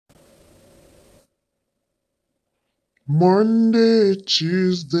Monday,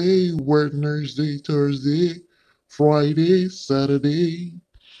 Tuesday, Wednesday, Thursday, Friday, Saturday,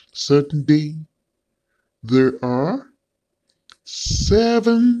 Sunday. There are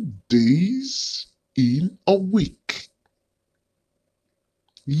 7 days in a week.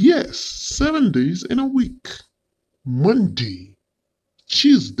 Yes, 7 days in a week. Monday,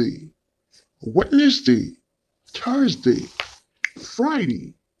 Tuesday, Wednesday, Thursday,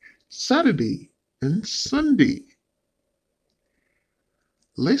 Friday, Saturday, and Sunday.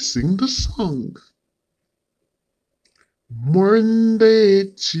 Let's sing the song. Monday,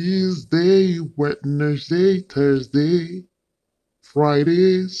 Tuesday, Wednesday, Thursday,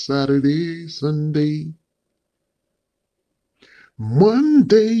 Friday, Saturday, Sunday.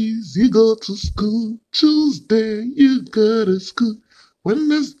 Mondays you go to school, Tuesday you go to school,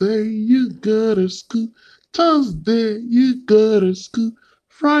 Wednesday you go to school, Thursday you go to school,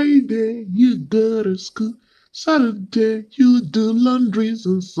 Friday you go to school, Saturday you do laundries,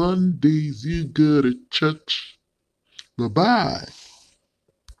 and Sundays you go to church. Bye bye.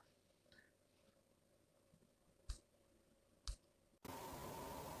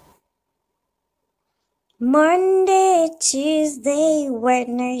 Monday, Tuesday,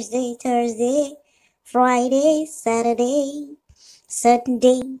 Wednesday, Thursday, Friday, Saturday,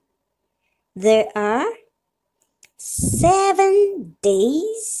 Sunday. There are 7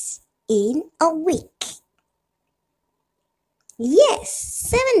 days in a week. Yes,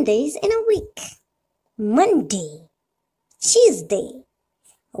 7 days in a week. Monday, Tuesday,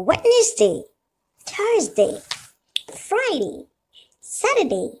 Wednesday, Thursday, Friday,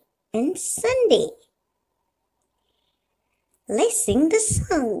 Saturday, and Sunday. Let's sing the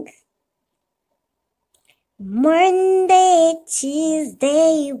song. Monday,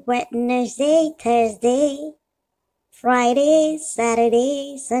 Tuesday, Wednesday, Thursday, Friday,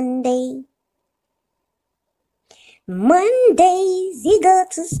 Saturday, Sunday. Mondays you go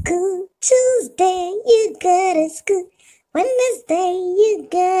to school, Tuesday you go to school, Wednesday you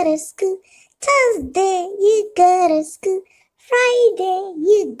go to school, Thursday you go to school, Friday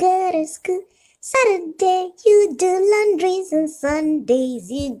you go to school, Saturday you do laundries, and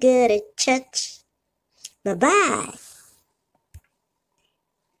Sundays you go to church. Bye-bye.